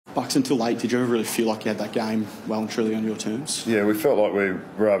Bucks, until late, did you ever really feel like you had that game well and truly on your terms? Yeah, we felt like we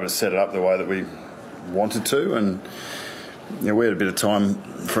were able to set it up the way that we wanted to, and we had a bit of time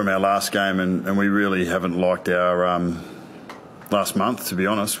from our last game, and we really haven't liked our last month, to be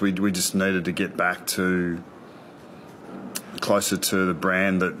honest. We just needed to get back to closer to the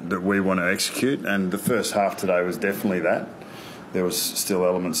brand that we want to execute, and the first half today was definitely that. There was still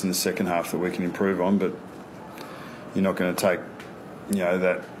elements in the second half that we can improve on, but you're not going to take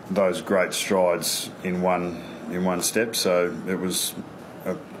those great strides in one step. So it was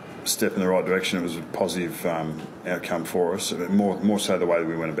a step in the right direction. It was a positive outcome for us, more so the way that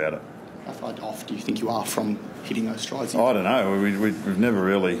we went about it. How far off do you think you are from hitting those strides? I don't know. We've never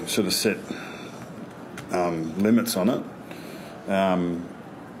really sort of set limits on it, and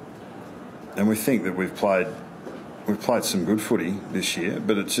we think that we've played some good footy this year,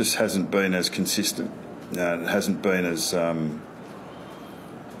 but it just hasn't been as consistent. It hasn't been as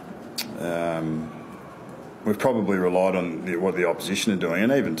we've probably relied on what the opposition are doing,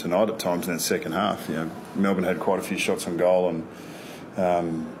 and even tonight at times in that second half, Melbourne had quite a few shots on goal, and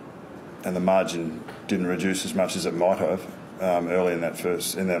the margin didn't reduce as much as it might have early in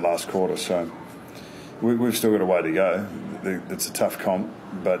that last quarter. So we've still got a way to go. It's a tough comp,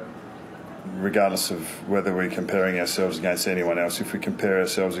 but regardless of whether we're comparing ourselves against anyone else, if we compare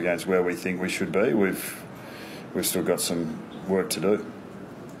ourselves against where we think we should be, we've still got some work to do.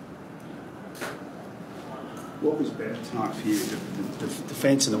 What was better tonight for you? The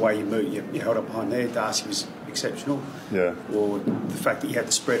defence and the way you moved, you held up behind there. Darcy was exceptional. Yeah. Or the fact that you had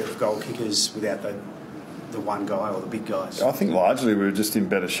the spread of goal kickers without the one guy or the big guys? I think largely we were just in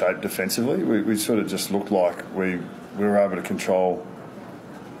better shape defensively. We sort of just looked like we were able to control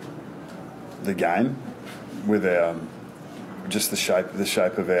the game with our just the shape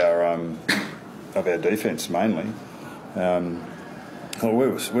of our defence mainly. We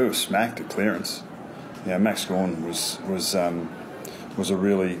were smacked at clearance. Max Gawn was a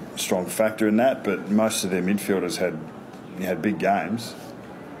really strong factor in that, but most of their midfielders had big games.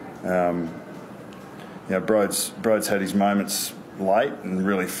 Broad's had his moments late and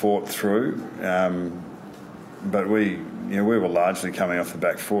really fought through, but we were largely coming off the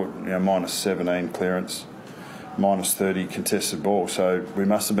back foot. Minus 17 clearance, minus 30 contested ball. So we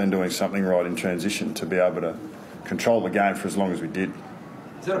must have been doing something right in transition to be able to control the game for as long as we did.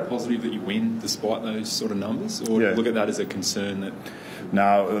 Is that a positive that you win despite those sort of numbers, or do you look at that as a concern that?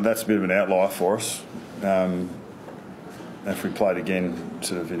 No, that's a bit of an outlier for us. If we played again,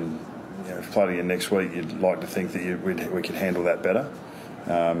 if we played again next week, you'd like to think that we could handle that better.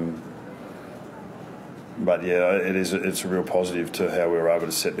 But it's a real positive to how we were able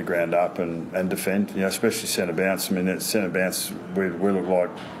to set the ground up and defend. Especially centre bounce. I mean, at centre bounce, we look like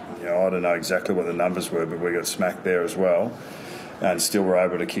I don't know exactly what the numbers were, but we got smacked there as well. And still were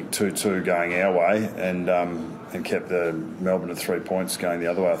able to kick 2-2 going our way, and kept the Melbourne at 3 points going the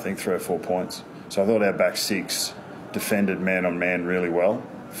other way. I think 3 or 4 points. So I thought our back six defended man on man really well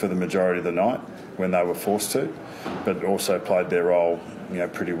for the majority of the night when they were forced to, but also played their role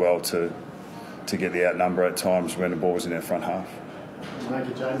pretty well to get the outnumber at times when the ball was in our front half. Make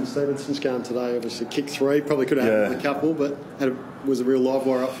it Jaden Stevenson's going today. Obviously kicked 3, probably could have had a couple, but was a real live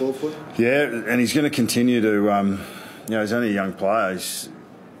wire up for you. Yeah, and he's going to continue to. He's only a young player,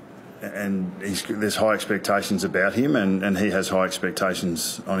 and there's high expectations about him, and he has high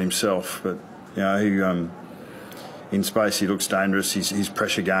expectations on himself. But in space he looks dangerous. His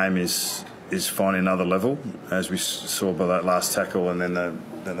pressure game is finding another level, as we saw by that last tackle, and then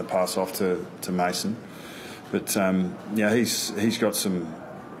the pass off to Mason. But he's got some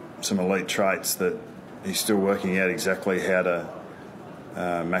elite traits that he's still working out exactly how to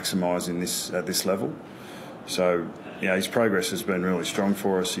maximise at this level. So. His progress has been really strong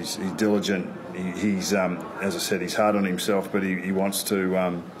for us. He's diligent. He's as I said, he's hard on himself, but he wants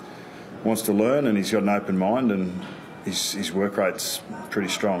to learn, and he's got an open mind, and his work rate's pretty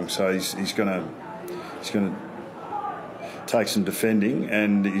strong. So he's going to take some defending,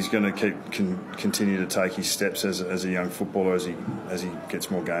 and he's going to continue to take his steps as a young footballer as he gets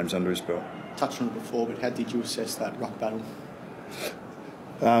more games under his belt. Touched on it before, but how did you assess that ruck battle?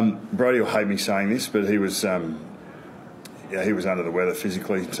 Brody will hate me saying this, but he was. He was under the weather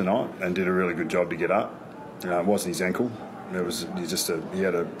physically tonight and did a really good job to get up. It wasn't his ankle. He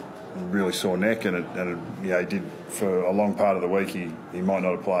had a really sore neck, and he did for a long part of the week. He might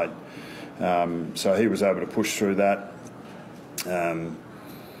not have played, so he was able to push through that. And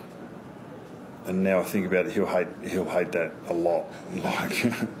now I think about it, he'll hate that a lot,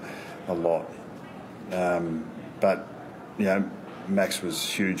 a lot. But Max was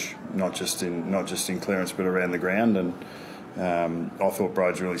huge, not just in clearance but around the ground, and I thought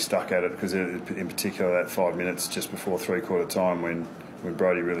Broads really stuck at it because, in particular, that 5 minutes just before three-quarter time when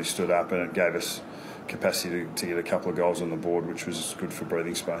Brodie really stood up, and it gave us capacity to get a couple of goals on the board, which was good for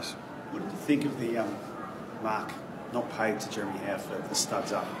breathing space. What did you think of the mark not paid to Jeremy Howe for the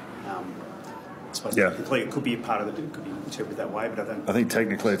studs up? I suppose technically it could be a part of it, it could be interpreted that way, but I think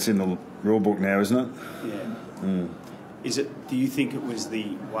technically it's in the rule book now, isn't it? Yeah. Mm. Do you think it was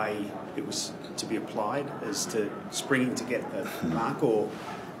the way it was to be applied, as to springing to get the mark, or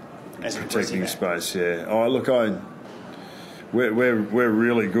as protecting space? Yeah. Oh, look, we're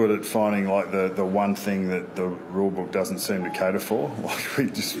really good at finding like the one thing that the rule book doesn't seem to cater for. Like we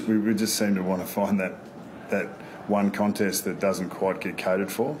just seem to want to find that one contest that doesn't quite get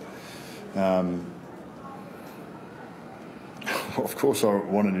catered for. Of course, I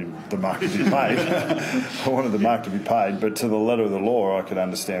wanted the mark to be paid. I wanted the mark to be paid, but to the letter of the law, I could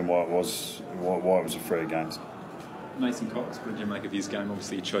understand why it was a free against. Mason Cox, what did you make of his game?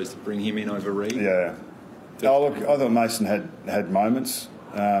 Obviously, you chose to bring him in over Reid. Yeah. Oh, look, I thought Mason had moments.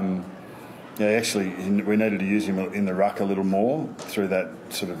 Actually, we needed to use him in the ruck a little more through that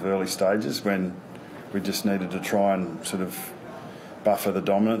sort of early stages when we just needed to try and sort of buffer the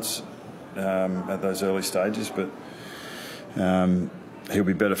dominance at those early stages, but he'll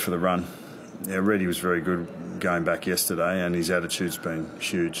be better for the run. Yeah, Reedy was very good going back yesterday, and his attitude's been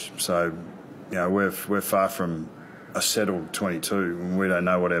huge. So, we're far from a settled 22, and we don't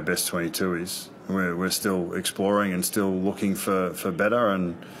know what our best 22 is. We're still exploring and still looking for better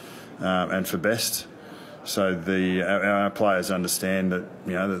and for best. So our players understand that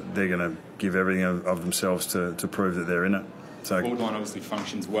that they're going to give everything of themselves to prove that they're in it. So forward line obviously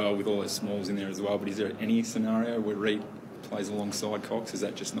functions well with all those smalls in there as well. But is there any scenario where Reid plays alongside Cox? Is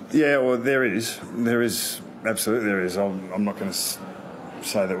that just not? Yeah, well, there is absolutely there is. I'm not going to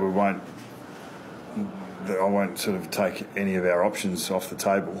say that we won't. That I won't sort of take any of our options off the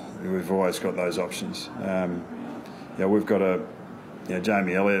table. We've always got those options. We've got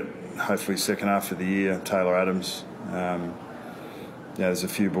Jamie Elliott, hopefully second half of the year, Taylor Adams. There's a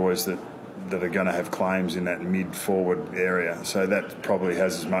few boys that are going to have claims in that mid-forward area. So that probably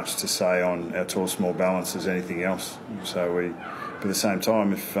has as much to say on our tall-small balance as anything else. So but at the same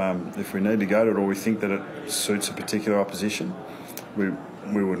time, if we need to go to it or we think that it suits a particular opposition, we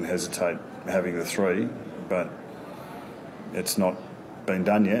wouldn't hesitate having the three. But it's not been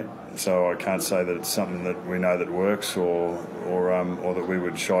done yet, so I can't say that it's something that we know that works or that we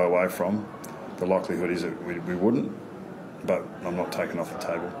would shy away from. The likelihood is that we wouldn't, but I'm not taking off the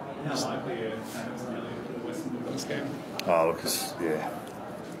table. How likely are for the Western Bulldogs game? Oh, look,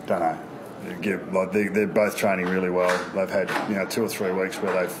 don't know. They're both training really well. They've had 2 or 3 weeks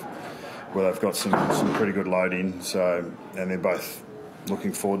where they've got some pretty good load in. So, and they're both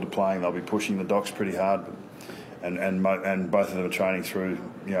looking forward to playing. They'll be pushing the Docs pretty hard, and both of them are training through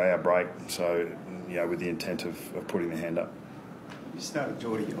our break. So with the intent of putting their hand up. You started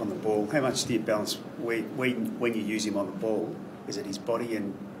Geordie on the ball. How much do you balance when you use him on the ball? Is it his body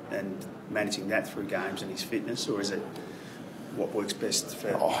and managing that through games and his fitness, or is it what works best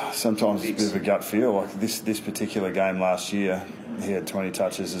for? Sometimes it's a bit of a gut feel. Like this particular game last year, he had 20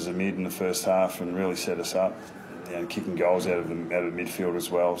 touches as a mid in the first half and really set us up. Kicking goals out of midfield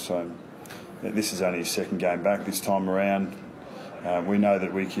as well. So this is only his second game back this time around. We know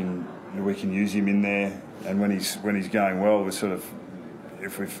that we can use him in there, and when he's going well, we sort of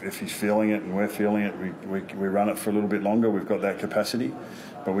if he's feeling it and we're feeling it, we run it for a little bit longer. We've got that capacity,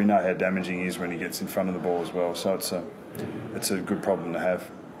 but we know how damaging he is when he gets in front of the ball as well. So it's a good problem to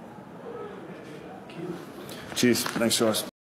have. Cheers. Thanks, guys.